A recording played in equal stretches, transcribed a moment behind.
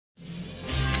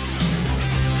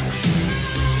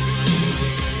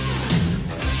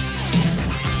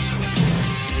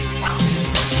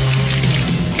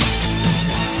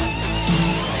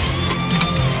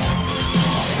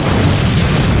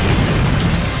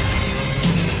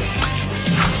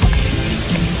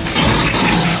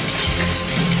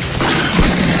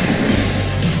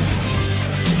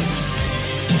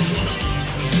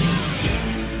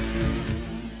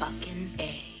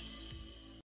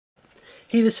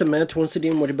Hey, this is Samantha once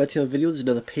again. Welcome back to another video. This is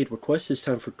another paid request. This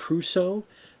time for Crusoe.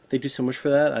 Thank you so much for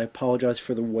that. I apologize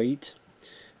for the wait.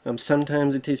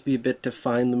 Sometimes it takes me a bit to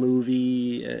find the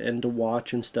movie and to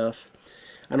watch and stuff.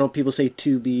 I know people say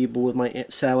Tubi, but with my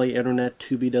Sally internet,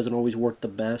 Tubi doesn't always work the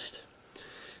best.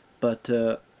 But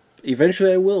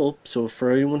eventually I will. So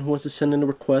for anyone who wants to send in a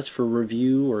request for a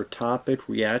review or a topic,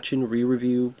 reaction,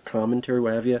 re-review, commentary,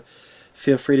 what have you,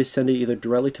 feel free to send it either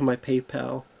directly to my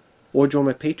PayPal or join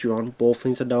my Patreon. Both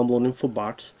links are down below in the info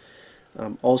box.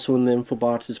 Also in the info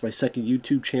box is my second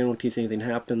YouTube channel in case anything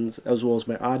happens, as well as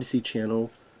my Odysee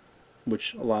channel,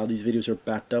 which a lot of these videos are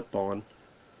backed up on.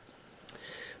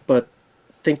 But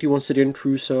thank you once again,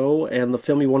 Crusoe. And the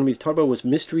film you wanted me to talk about was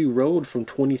Mystery Road from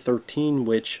 2013,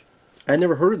 which I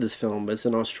never heard of this film. It's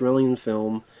an Australian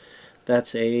film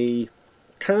that's a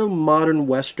kind of modern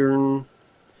Western,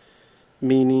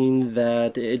 meaning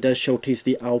that it does showcase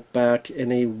the outback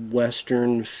in a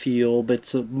Western feel, but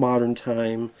it's a modern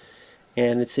time.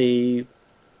 And it's a,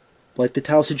 like the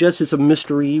title suggests, it's a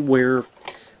mystery where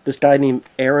this guy named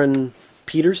Ivan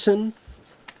Sen,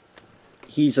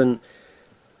 he's an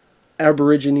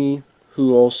Aborigine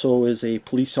who also is a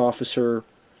police officer,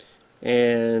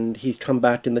 and he's come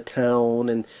back in the town,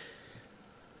 and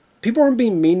people aren't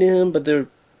being mean to him, but they're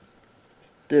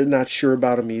not sure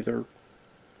about him either.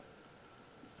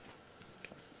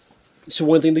 So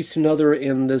one thing leads to another,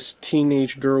 and this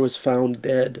teenage girl is found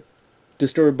dead,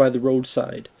 disturbed by the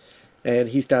roadside, and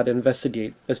he's got to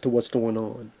investigate as to what's going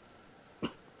on.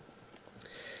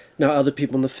 Now, other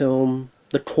people in the film,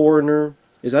 the coroner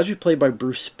is actually played by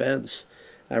Bruce Spence.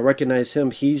 I recognize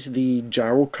him. He's the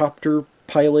gyrocopter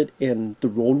pilot in The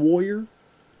Road Warrior.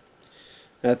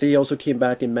 I think he also came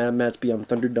back in Mad Max Beyond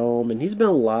Thunderdome, and he's been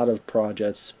in a lot of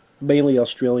projects, mainly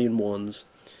Australian ones.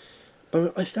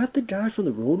 But is that the guy from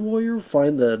The Road Warrior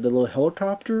flying the little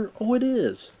helicopter? Oh, it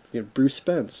is. You know, Bruce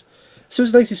Spence. So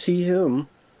it's nice to see him.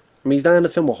 I mean, he's not in the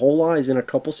film a whole lot. He's in a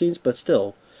couple scenes, but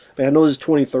still. I mean, I know this is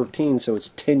 2013, so it's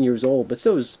 10 years old, but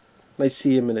still, it's nice to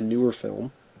see him in a newer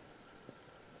film.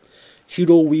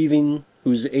 Hugo Weaving,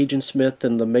 who's Agent Smith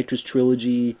in the Matrix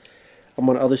trilogy,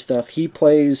 among other stuff, he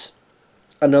plays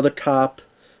another cop,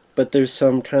 but there's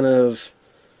some kind of...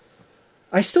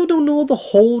 I still don't know the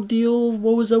whole deal,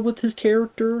 what was up with his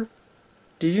character.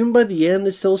 Because even by the end,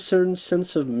 there's still a certain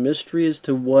sense of mystery as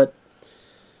to what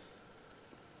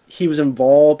he was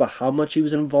involved, but how much he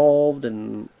was involved,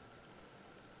 and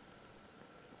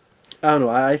I don't know,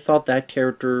 I thought that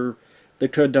character they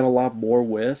could have done a lot more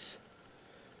with,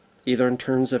 either in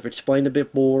terms of explain a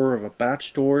bit more of a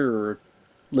backstory, or a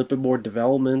little bit more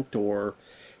development, or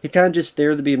he kind of just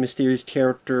there to be a mysterious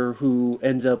character who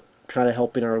ends up kind of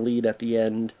helping our lead at the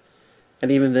end.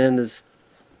 And even then,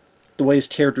 the way his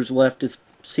character's left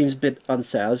seems a bit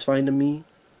unsatisfying to me.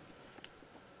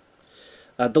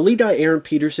 The lead guy, Aaron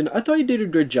Peterson, I thought he did a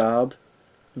good job.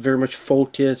 Very much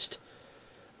focused.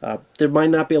 There might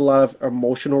not be a lot of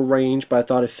emotional range, but I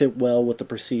thought it fit well with the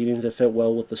proceedings. It fit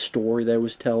well with the story that it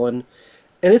was telling.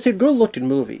 And it's a good looking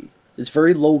movie. It's a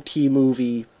very low key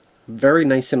movie. Very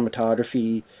nice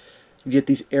cinematography. You get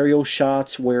these aerial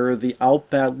shots where the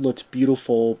outback looks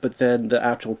beautiful, but then the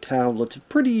actual town looks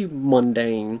pretty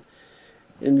mundane.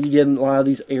 And you get a lot of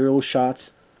these aerial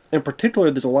shots. In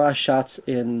particular, there's a lot of shots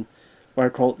in what I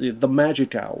call the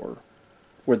magic hour,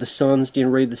 where the sun's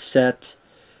getting ready to set,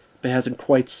 but it hasn't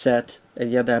quite set,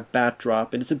 and you have that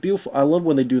backdrop. And it's a beautiful... I love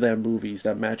when they do that in movies,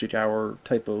 that magic hour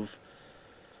type of...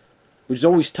 Which is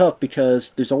always tough, because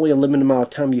there's only a limited amount of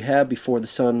time you have before the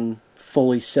sun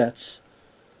fully sets,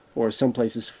 or some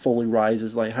places fully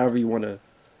rises, like however you want to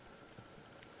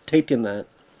take in that.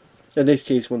 In this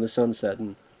case, when the sun's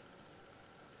setting.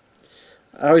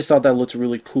 I always thought that looks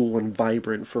really cool and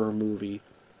vibrant for a movie.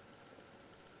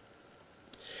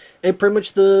 And pretty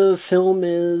much the film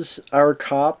is our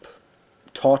cop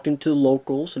talking to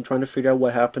locals and trying to figure out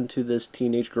what happened to this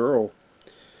teenage girl.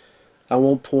 At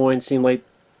one point, it seemed like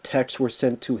texts were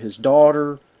sent to his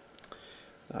daughter.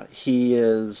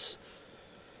 His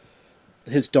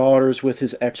daughter's with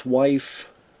his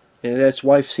ex-wife, and his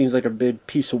ex-wife seems like a big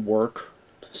piece of work,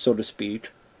 so to speak.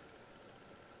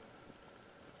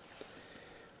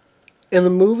 And the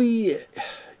movie,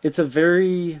 it's a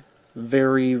very,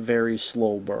 very, very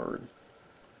slow burn.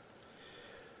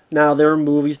 Now, there are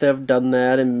movies that have done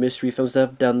that, and mystery films that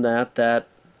have done that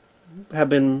have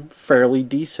been fairly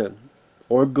decent,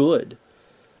 or good.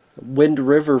 Wind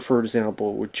River, for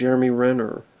example, with Jeremy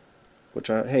Renner, which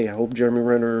I hope Jeremy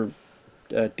Renner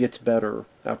gets better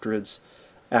after his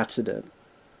accident.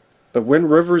 But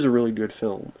Wind River is a really good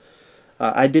film.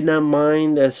 I did not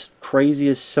mind, as crazy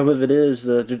as some of it is,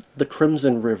 the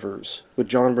Crimson Rivers with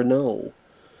John Reno.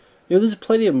 there's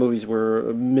plenty of movies where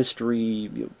a mystery.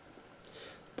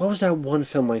 What was that one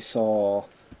film I saw?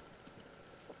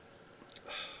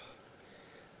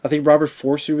 I think Robert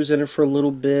Forster was in it for a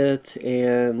little bit,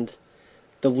 and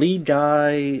the lead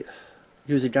guy,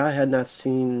 he was a guy I had not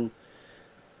seen.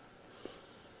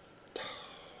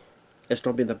 It's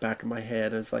going to be in the back of my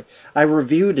head. It's like, I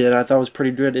reviewed it. I thought it was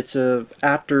pretty good. It's a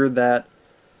actor that,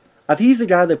 I think he's the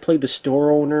guy that played the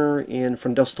store owner in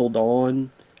From Dusk Till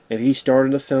Dawn. And he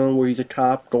started a film where he's a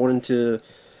cop going into,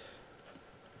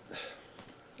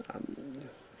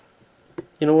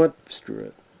 you know what? Screw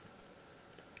it.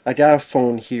 I got a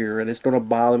phone here, and it's going to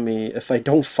bother me if I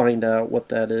don't find out what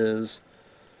that is.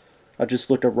 I just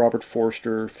looked up Robert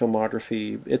Forster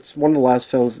filmography. It's one of the last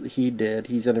films that he did.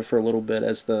 He's in it for a little bit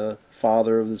as the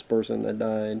father of this person that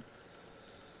died.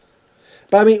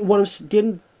 But I mean, what I'm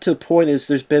getting to the point is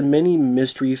there's been many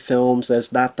mystery films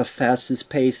that's not the fastest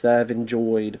pace that I've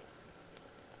enjoyed.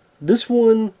 This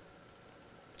one,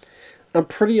 I'm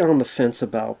pretty on the fence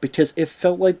about because it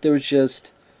felt like there was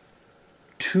just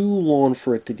too long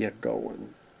for it to get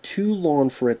going. Too long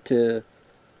for it to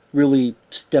really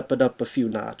step it up a few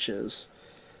notches.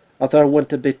 I thought it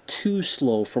went a bit too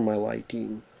slow for my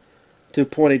liking. To the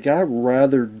point it got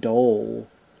rather dull.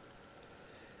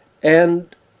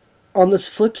 And on this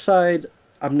flip side,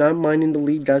 I'm not minding the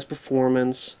lead guy's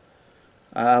performance.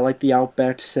 I like the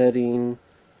outback setting.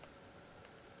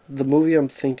 The movie I'm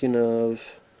thinking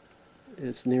of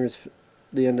is near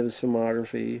the end of his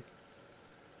filmography.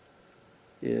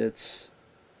 It's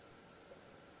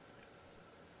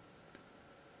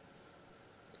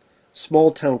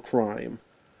Small Town Crime.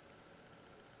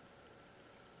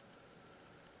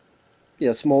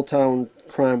 Yeah, Small Town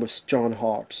Crime with John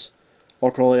Hawkes.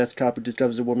 Alcoholic ex-cop who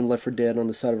discovers a woman left for dead on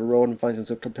the side of a road and finds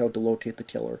himself compelled to locate the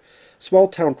killer. Small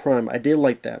Town Crime. I did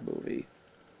like that movie.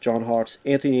 John Hawkes,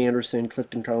 Anthony Anderson,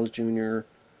 Clifton Collins Jr.,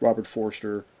 Robert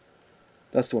Forster.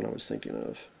 That's the one I was thinking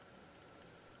of.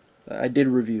 I did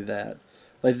review that.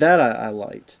 Like that I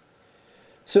liked.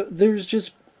 So there's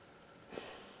just...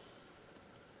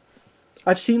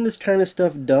 I've seen this kind of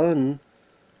stuff done,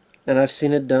 and I've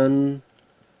seen it done,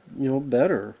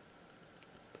 better.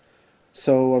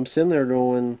 So I'm sitting there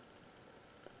going,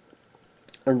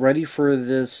 I'm ready for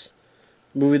this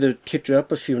movie to kick it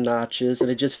up a few notches, and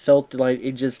it just felt like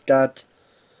it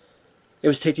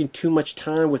was taking too much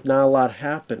time with not a lot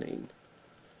happening.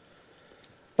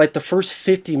 Like the first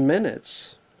 50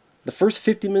 minutes of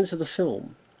the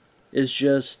film is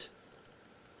just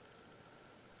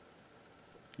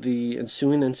the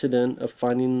ensuing incident of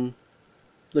finding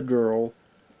the girl,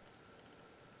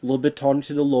 a little bit talking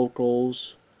to the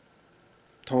locals,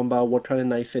 talking about what kind of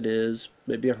knife it is,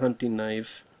 maybe a hunting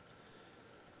knife,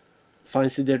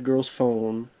 finds the dead girl's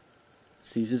phone,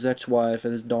 sees his ex-wife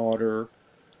and his daughter,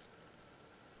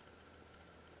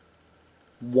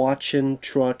 watching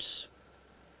trucks,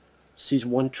 sees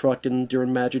one truck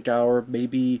during magic hour,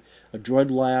 maybe a drug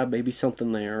lab, maybe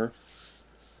something there.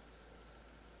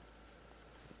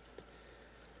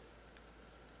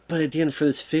 But again, for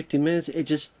this 50 minutes,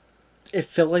 it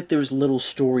felt like there was little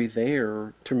story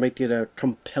there to make it a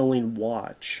compelling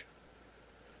watch.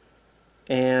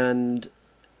 And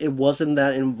it wasn't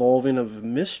that involving of a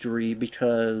mystery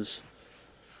because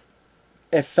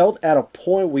it felt at a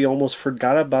point we almost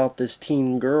forgot about this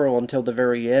teen girl until the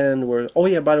very end where, oh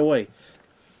yeah, by the way,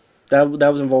 that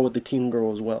was involved with the teen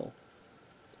girl as well.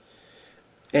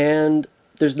 And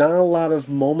there's not a lot of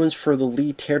moments for the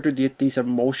lead character to get these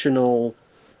emotional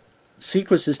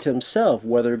sequences to himself,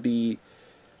 whether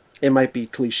it might be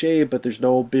cliche, but there's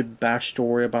no big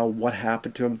backstory about what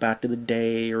happened to him back in the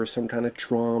day or some kind of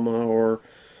trauma or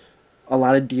a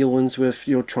lot of dealings with,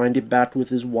 trying to get back with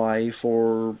his wife,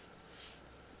 or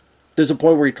there's a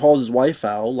point where he calls his wife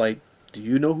out, like, do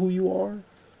you know who you are?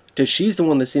 Because she's the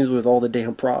one that seems with all the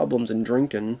damn problems and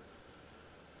drinking.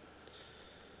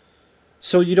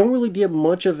 So you don't really get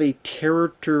much of a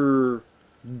character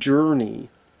journey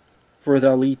for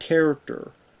the lead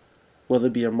character, whether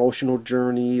it be an emotional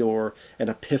journey or an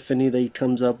epiphany that he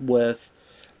comes up with.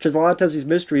 Because a lot of times these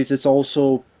mysteries, it's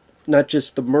also not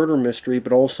just the murder mystery,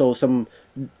 but also some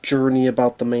journey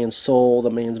about the man's soul, the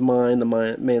man's mind,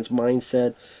 the man's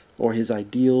mindset, or his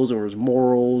ideals, or his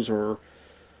morals, or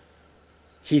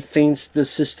he thinks the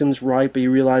system's right, but he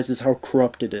realizes how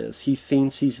corrupt it is. He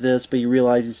thinks he's this, but he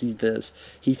realizes he's this.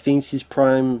 He thinks he's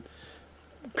prime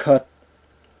cut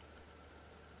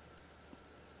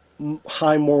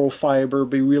high moral fiber,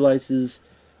 but he realizes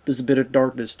there's a bit of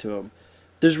darkness to him.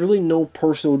 There's really no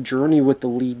personal journey with the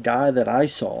lead guy that I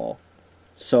saw.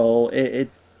 So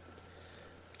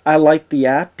I like the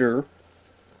actor.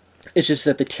 It's just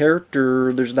that the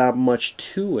character, there's not much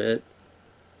to it.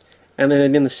 And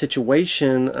then in the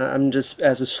situation, I'm just,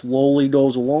 as it slowly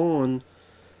goes along,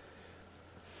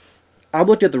 I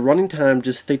looked at the running time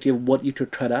just thinking of what you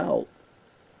could cut out.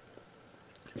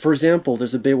 For example,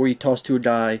 there's a bit where he talks to a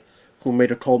guy who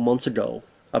made a call months ago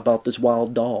about this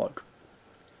wild dog.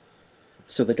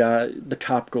 So the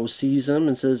cop goes, sees him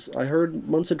and says, I heard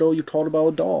months ago you called about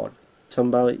a dog. Something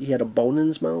about he had a bone in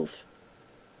his mouth.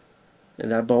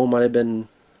 And that bone might have been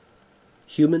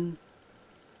human.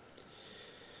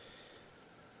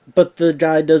 But the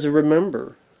guy doesn't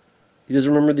remember. He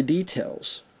doesn't remember the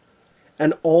details.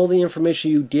 And all the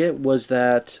information you get was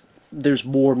that there's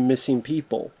more missing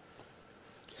people.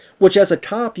 Which, as a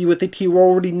cop, you would think you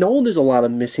already know there's a lot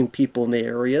of missing people in the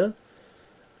area.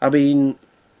 I mean,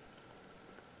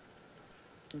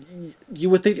 you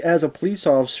would think as a police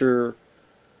officer,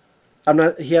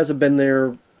 he hasn't been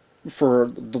there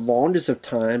for the longest of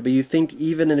time, but you think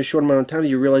even in a short amount of time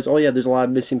you realize, oh yeah, there's a lot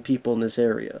of missing people in this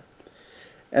area.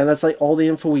 And that's like all the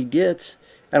info he gets.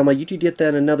 And I'm like, you could get that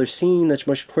in another scene that's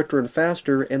much quicker and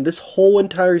faster. And this whole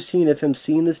entire scene of him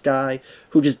seeing this guy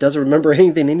who just doesn't remember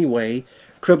anything anyway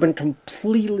could have been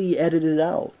completely edited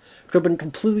out. Could have been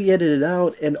completely edited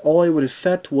out, and all it would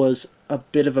affect was a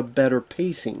bit of a better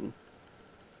pacing.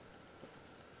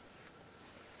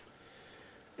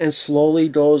 And slowly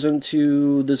goes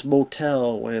into this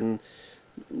motel and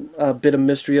a bit of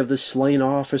mystery of this slain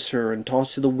officer, and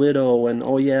talks to the widow, and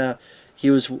oh yeah, he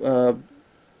was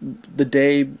the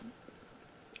day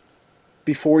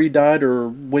before he died or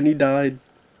when he died,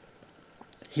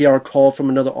 he had a call from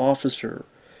another officer,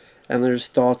 and there's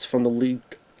thoughts from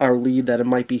our lead that it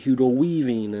might be Hugo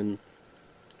Weaving, and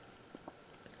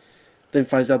then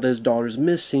finds out that his daughter's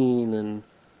missing, and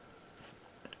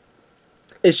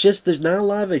it's just, there's not a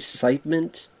lot of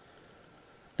excitement.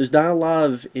 There's not a lot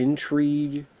of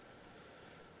intrigue.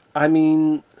 I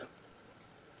mean,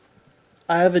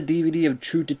 I have a DVD of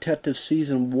True Detective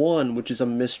Season 1, which is a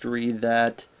mystery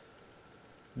that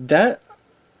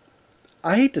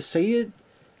I hate to say it,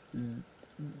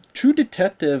 True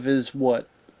Detective is what,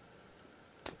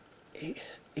 8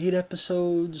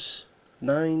 episodes?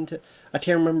 9? I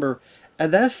can't remember.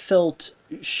 And that felt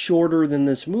shorter than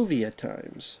this movie at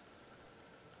times.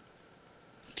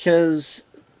 Because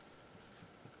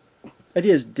it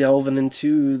is delving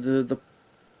into the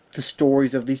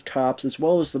stories of these cops as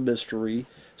well as the mystery.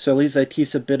 So at least that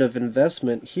keeps a bit of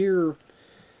investment here.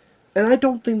 And I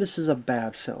don't think this is a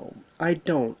bad film. I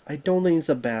don't think it's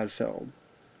a bad film.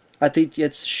 I think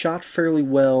it's shot fairly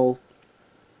well.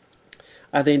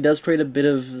 I think it does create a bit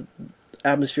of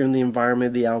atmosphere in the environment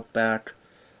of the outback.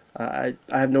 I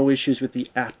have no issues with the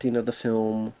acting of the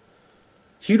film.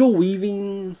 Hugo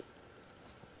Weaving,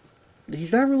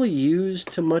 he's not really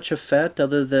used to much effect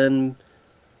other than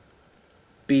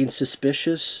being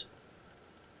suspicious.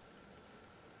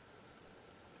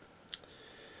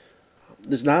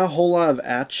 There's not a whole lot of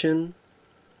action,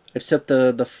 except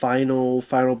the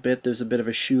final bit. There's a bit of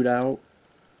a shootout,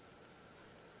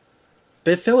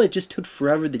 but it felt like it just took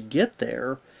forever to get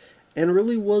there, and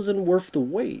really wasn't worth the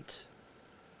wait.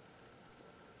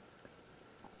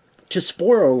 Just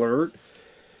spoiler alert,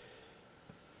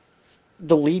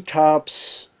 the lead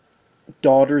cop's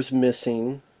daughter's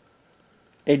missing.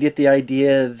 And get the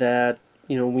idea that,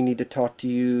 you know, we need to talk to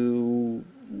you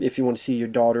if you want to see your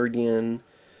daughter again.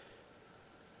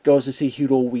 Goes to see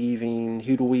Hugo Weaving.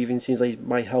 Hugo Weaving seems like he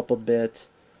might help a bit,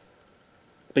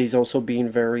 but he's also being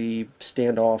very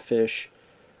standoffish.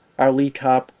 Our lead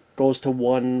cop goes to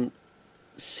one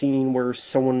scene where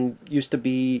someone used to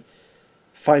be,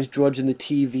 finds drugs in the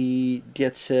TV,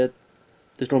 gets it.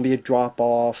 There's going to be a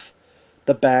drop-off.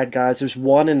 The bad guys. There's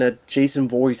one in a Jason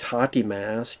Voorhees hockey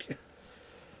mask.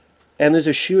 And there's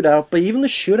a shootout, but even the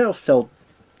shootout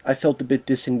I felt a bit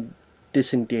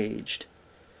disengaged.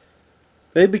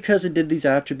 Maybe because it did these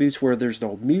attributes where there's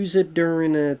no music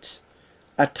during it.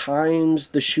 At times,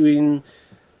 the shooting,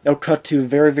 it'll cut to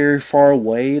very, very far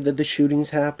away that the shooting's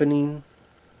happening.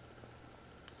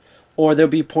 Or there'll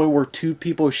be a point where two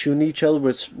people are shooting each other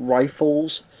with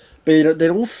rifles, but they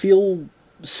don't feel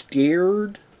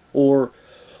scared or,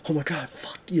 oh my god,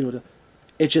 fuck, you know,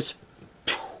 it's just,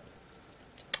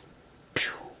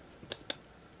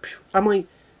 I'm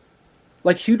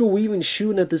like Hugo Weaving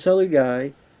shooting at this other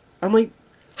guy. I'm like,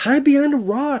 hide behind a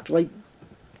rock. Like,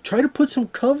 try to put some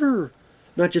cover.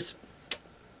 Not just,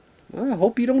 I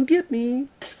hope you don't get me.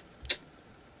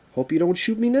 Hope you don't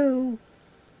shoot me now.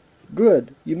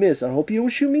 Good, you miss. I hope you don't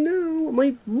shoot me now. I'm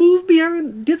like, move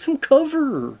behind, get some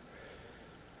cover.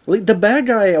 Like, the bad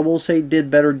guy, I will say,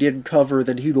 did cover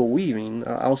than Hugo Weaving.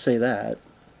 I'll say that.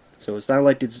 So it's not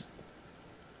like it's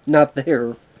not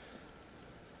there.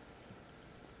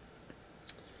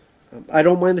 I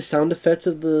don't mind the sound effects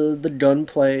of the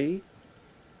gunplay.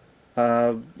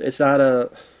 It's not a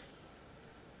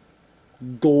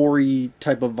gory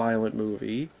type of violent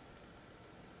movie.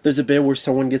 There's a bit where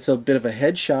someone gets a bit of a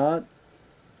headshot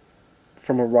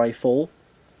from a rifle,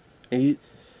 and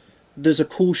there's a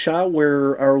cool shot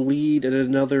where our lead and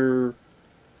another,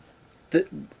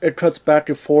 it cuts back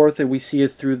and forth, and we see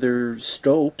it through their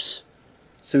scopes.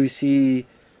 So we see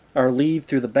our lead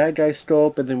through the bad guy's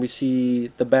scope, and then we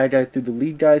see the bad guy through the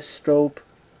lead guy's scope.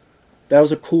 That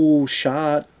was a cool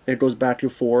shot. It goes back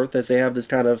and forth as they have this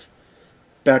kind of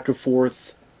back and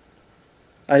forth.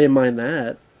 I didn't mind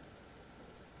that.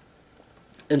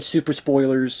 And super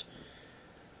spoilers.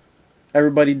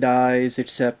 Everybody dies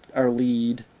except our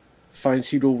lead. Finds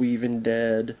Hugo Weaving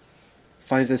dead.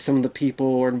 Finds that some of the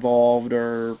people involved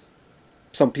are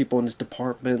some people in his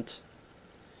department.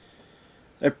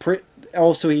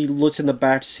 Also, he looks in the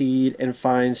back seat and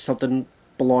finds something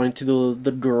belonging to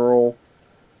the girl.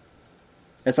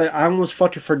 It's like, I almost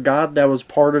fucking forgot that was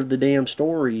part of the damn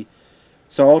story.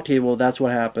 So, okay, well, that's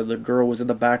what happened. The girl was in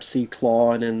the back seat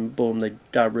clawing, and boom, they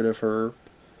got rid of her.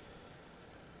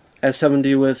 Has something to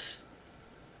do with,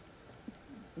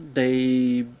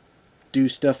 they do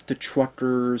stuff to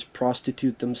truckers,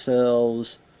 prostitute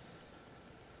themselves.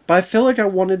 But I feel like I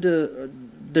wanted to,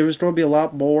 there was going to be a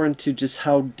lot more into just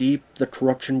how deep the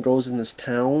corruption goes in this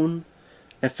town.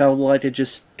 I felt like it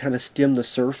just kind of skimmed the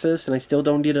surface, and I still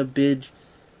don't get a big,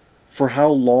 for how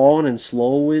long and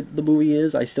slow the movie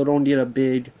is, I still don't get a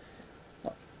big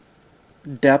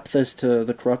depth as to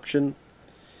the corruption.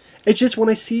 It's just when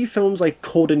I see films like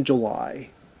Cold in July,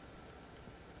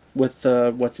 with,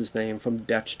 what's his name, from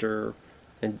Dexter,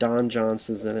 and Don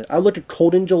Johnson's in it. I look at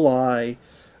Cold in July,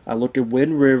 I looked at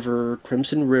Wind River,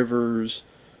 Crimson Rivers,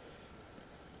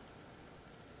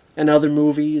 and other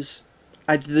movies.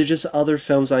 There's just other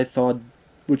films I thought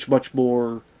which much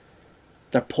more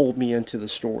that pulled me into the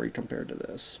story compared to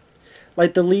this.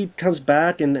 Like, the lead comes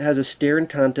back and has a staring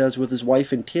contest with his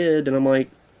wife and kid, and I'm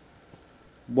like,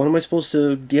 what am I supposed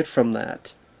to get from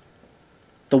that?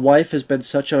 The wife has been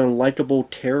such an unlikable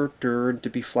character, and to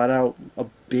be flat out a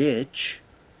bitch.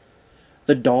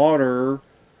 The daughter,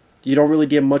 you don't really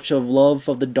get much of love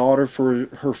of the daughter for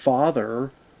her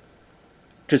father,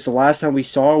 because the last time we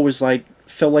saw her was like,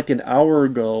 felt like an hour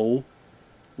ago,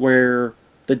 where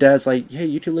the dad's like, hey,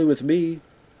 you can live with me,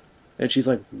 and she's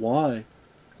like, why?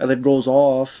 And then goes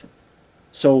off.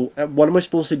 So what am I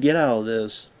supposed to get out of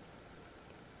this?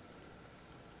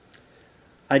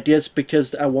 I guess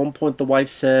because at one point the wife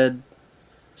said,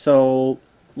 so,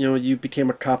 you know, you became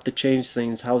a cop to change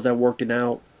things, how's that working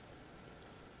out?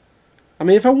 I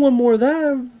mean, if I want more of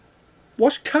that,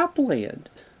 watch Copland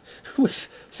with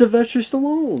Sylvester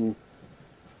Stallone,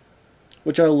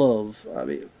 which I love. I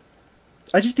mean,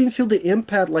 I just didn't feel the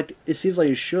impact like it seems like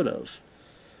it should have.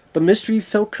 The mystery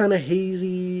felt kind of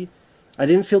hazy. I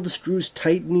didn't feel the screws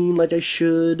tightening like I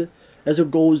should as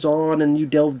it goes on and you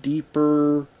delve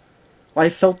deeper. I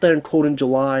felt that in Cold in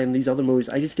July and these other movies.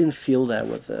 I just didn't feel that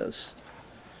with this.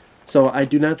 So I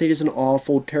do not think it's an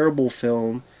awful, terrible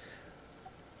film.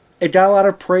 It got a lot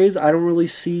of praise. I don't really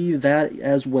see that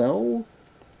as well.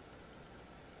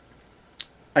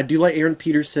 I do like Aaron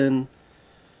Peterson.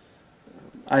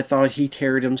 I thought he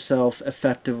carried himself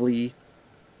effectively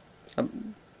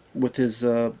with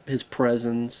his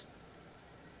presence.